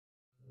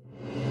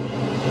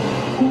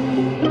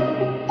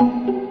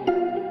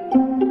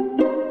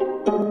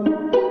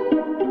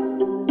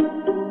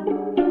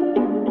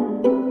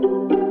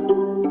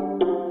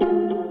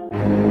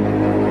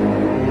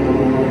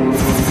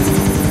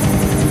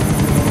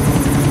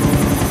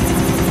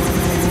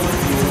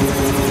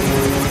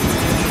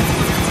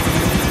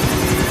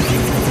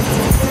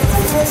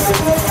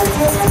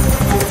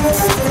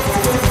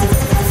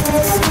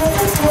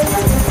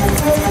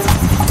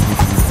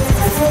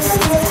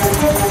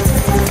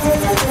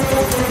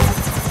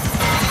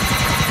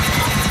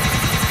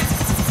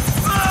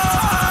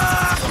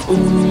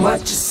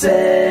what you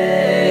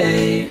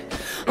say.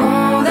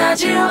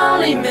 That you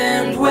only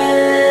meant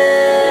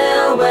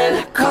well,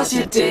 well, 'cause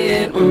you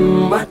did,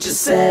 what you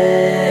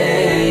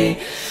say.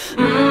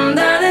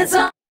 That it's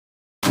all.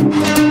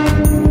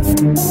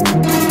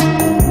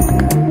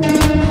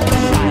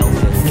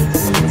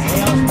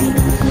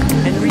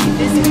 And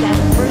revisit that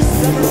first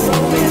summer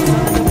romance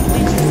on the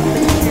bleachers with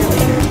a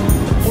cheerleader.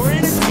 We're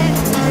in a tent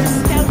with our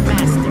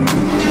scoutmaster.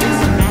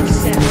 It's Max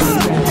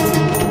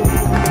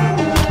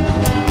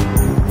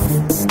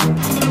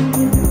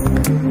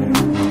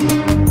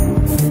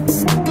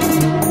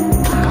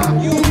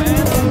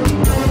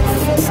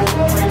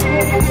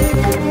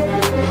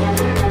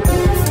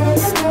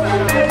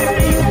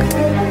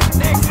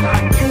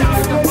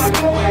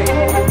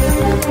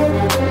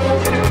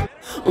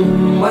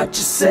What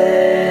you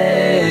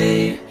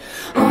say.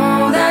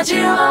 That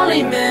you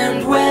only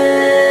meant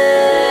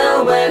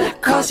well, well,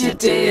 'cause you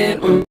did.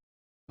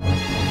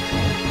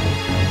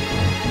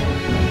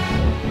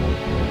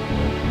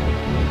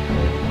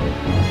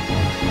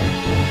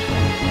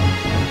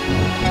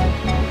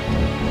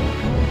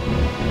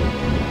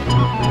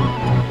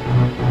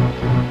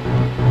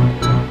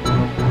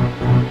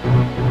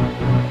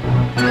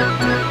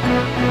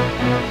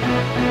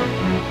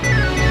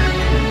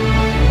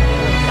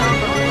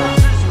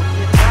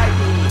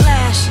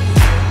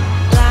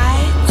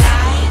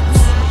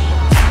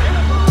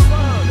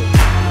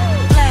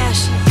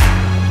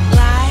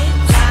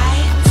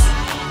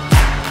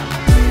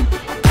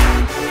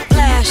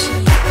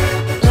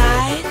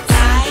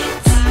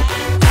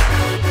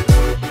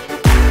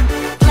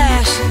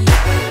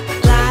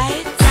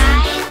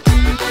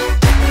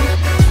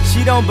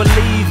 She don't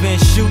believe in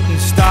shooting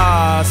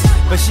stars,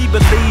 but she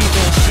believes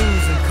in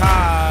shoes and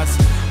cars.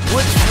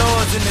 Wood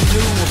floors in the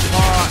new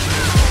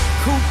apartment,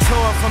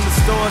 couture from the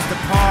store's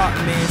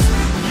departments.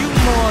 You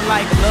more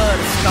like love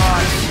to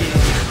start shit.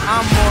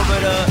 I'm more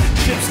of the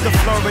trips to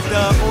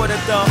Florida, order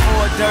the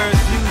hors d'oeuvres,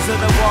 views of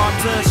the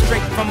water,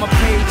 straight from a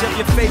page of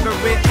your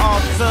favorite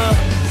author.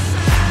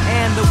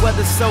 And the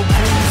weather's so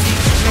breezy,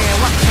 man,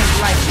 why can't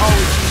life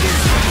always be this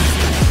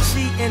easy?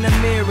 She in the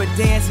mirror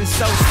dancing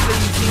so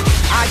sleazy.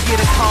 I get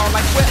a call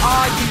like, where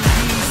are you,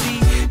 Yeezy?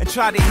 And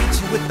try to hit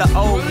you with the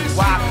old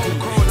wappy,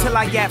 till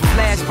I get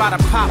flashed by the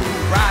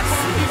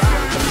paparazzi.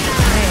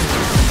 Man,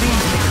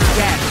 these niggas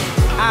got me.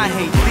 I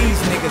hate these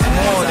niggas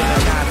more than a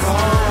Nazi.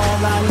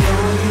 All I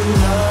know you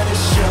love to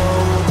show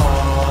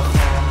off,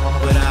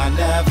 but I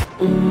never.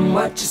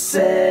 What you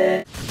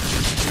say.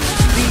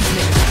 These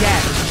niggas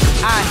got me.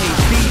 I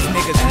hate these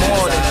niggas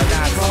more than a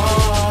Nazi.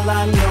 All I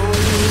know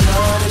you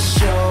love to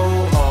show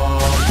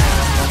off,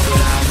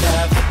 but I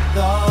never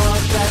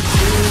thought that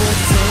you would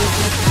take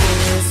it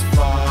this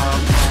far.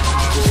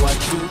 What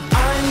do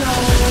I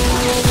know?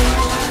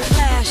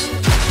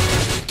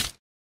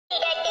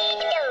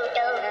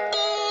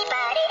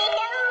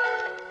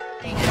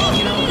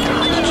 You know,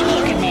 you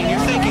look at me and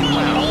you're thinking,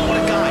 wow, what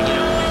a guy, you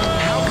know.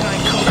 How can I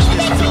coach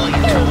this fella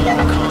into a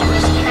more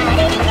conversation?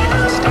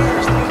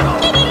 Stairs, they go.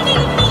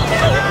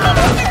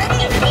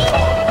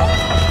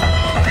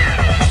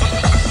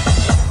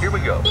 Here we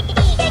go.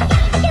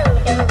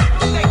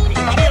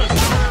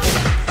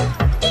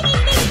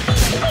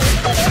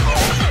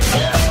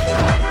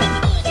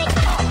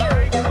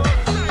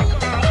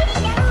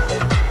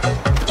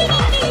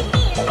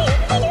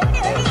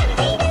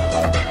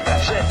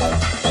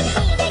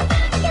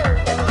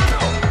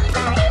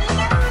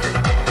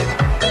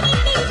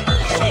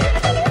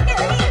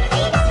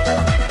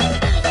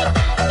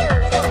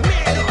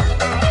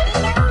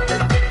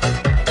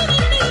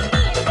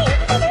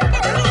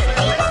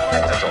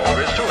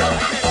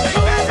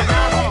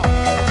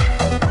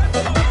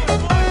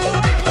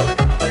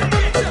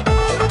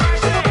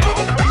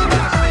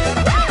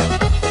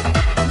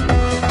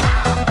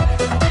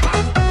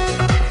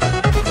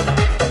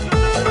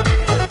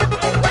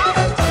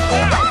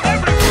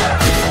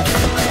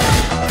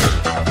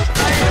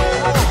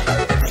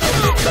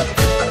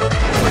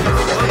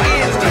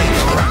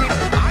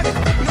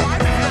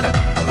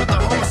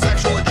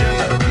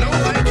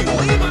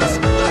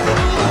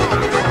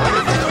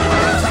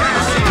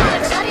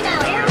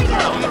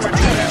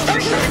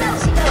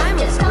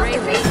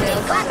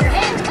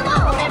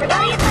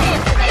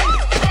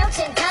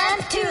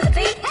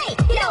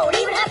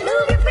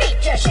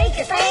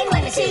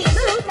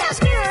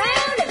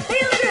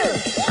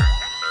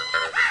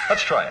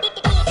 Let's try it.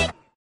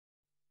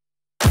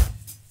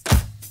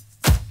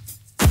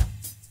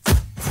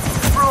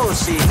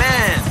 Brucey,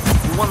 man,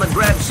 you wanna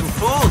grab some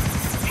food?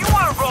 If you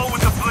wanna roll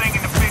with the bling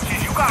and the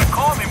bitches, you gotta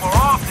call me more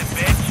often,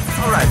 bitch.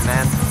 Alright,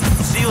 man.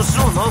 See you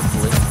soon,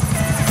 hopefully.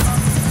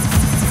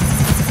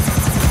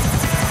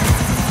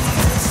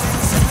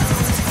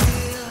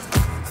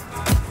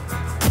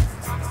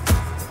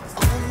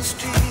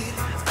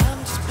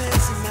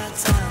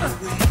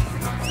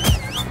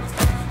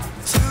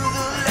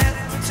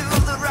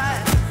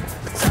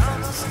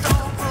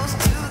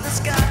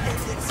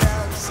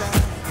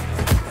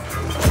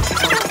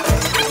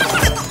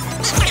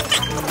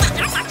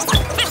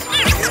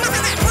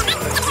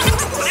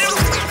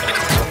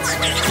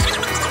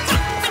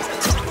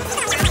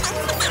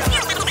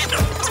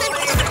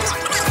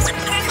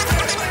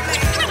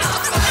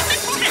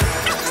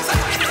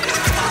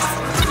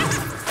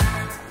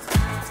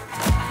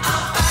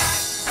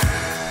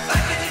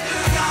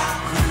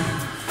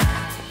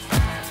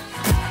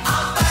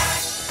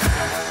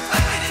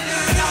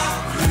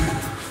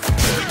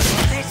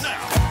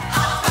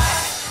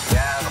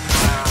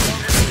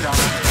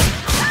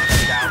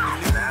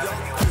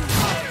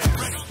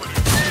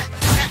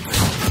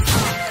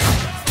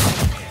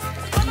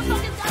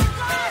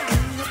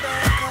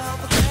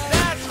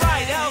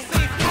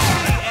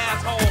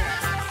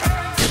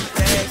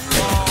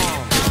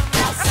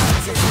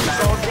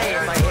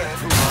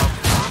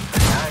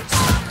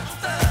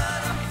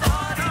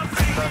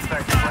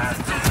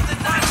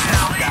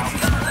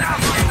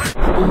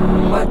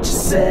 what you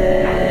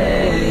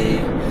say.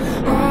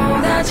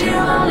 That you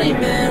only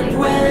meant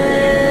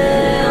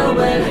well,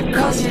 well,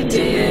 'cause you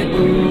did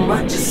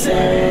what you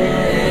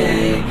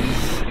say.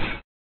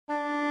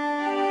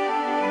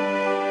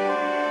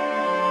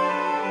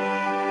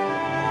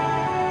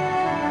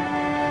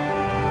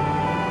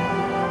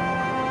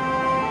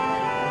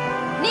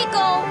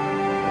 Nico,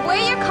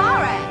 where your car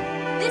at?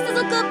 This is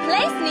a good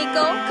place,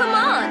 Nico. Come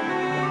on.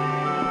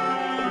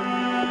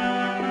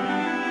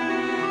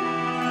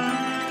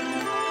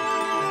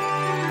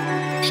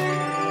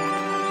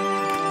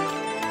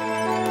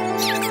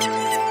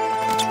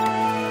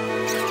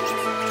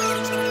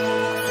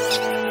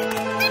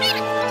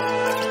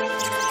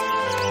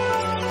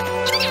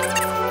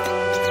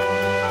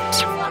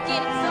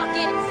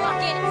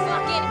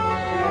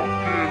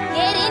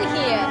 Get in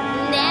here,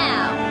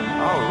 now.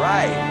 All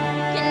right.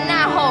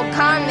 Cannot hold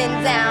Carmen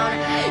down.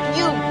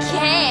 You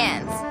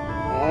can't.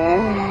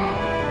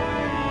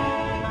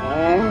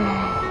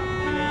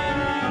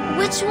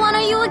 Which one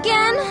are you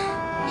again?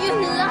 You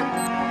luck.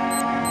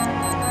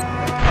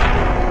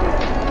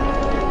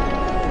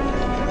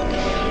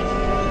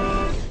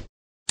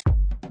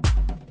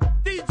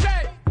 DJ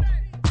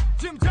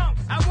Jim Jones,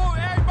 I want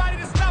everybody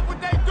to stop what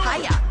they do.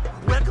 Hiya.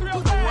 Welcome to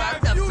the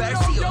world of You know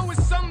Versio. yo is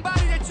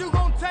somebody that you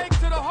gon' take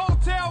to the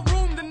hotel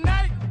room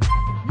tonight.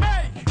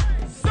 Make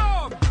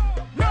some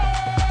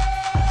noise.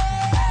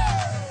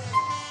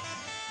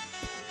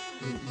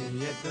 Meet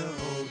me at the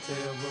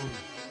hotel room.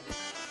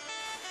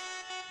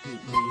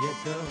 Meet me at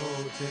the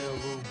hotel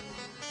room.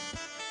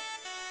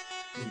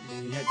 Meet me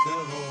at the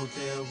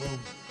hotel room.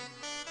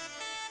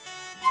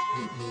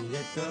 Meet me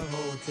at the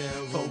hotel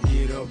room.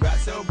 Forget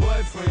about your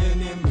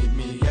boyfriend and meet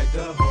me at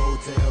the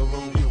hotel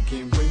room. You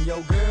can bring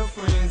your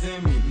girlfriends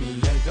and meet me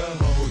at the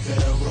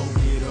hotel room.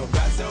 Forget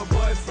about your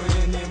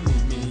boyfriend and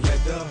meet me at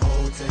the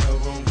hotel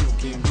room. You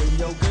can bring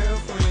your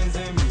girlfriends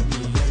and meet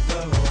me at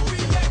the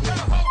hotel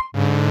room.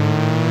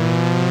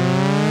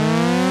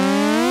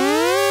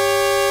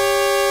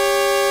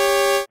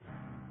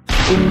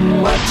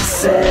 What you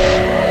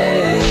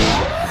say?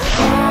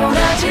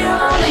 That you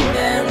only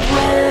meant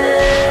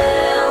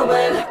well,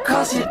 well,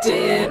 'cause you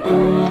did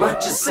what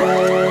you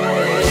say.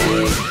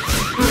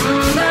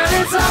 That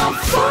it's all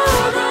for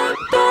the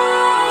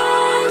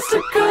best,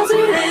 'cause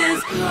it is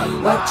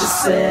what you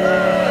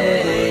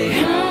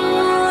say.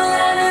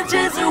 That it's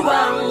just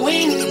what we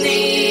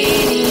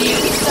need. You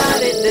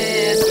decided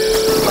this,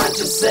 what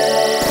you say.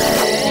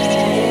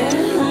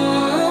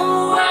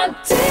 What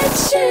did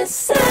she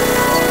say?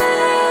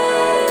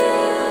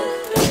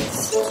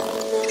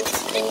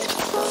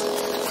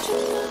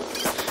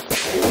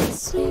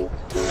 Sleep,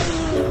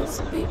 don't lose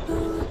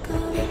people,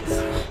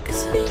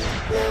 'cause we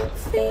not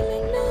feeling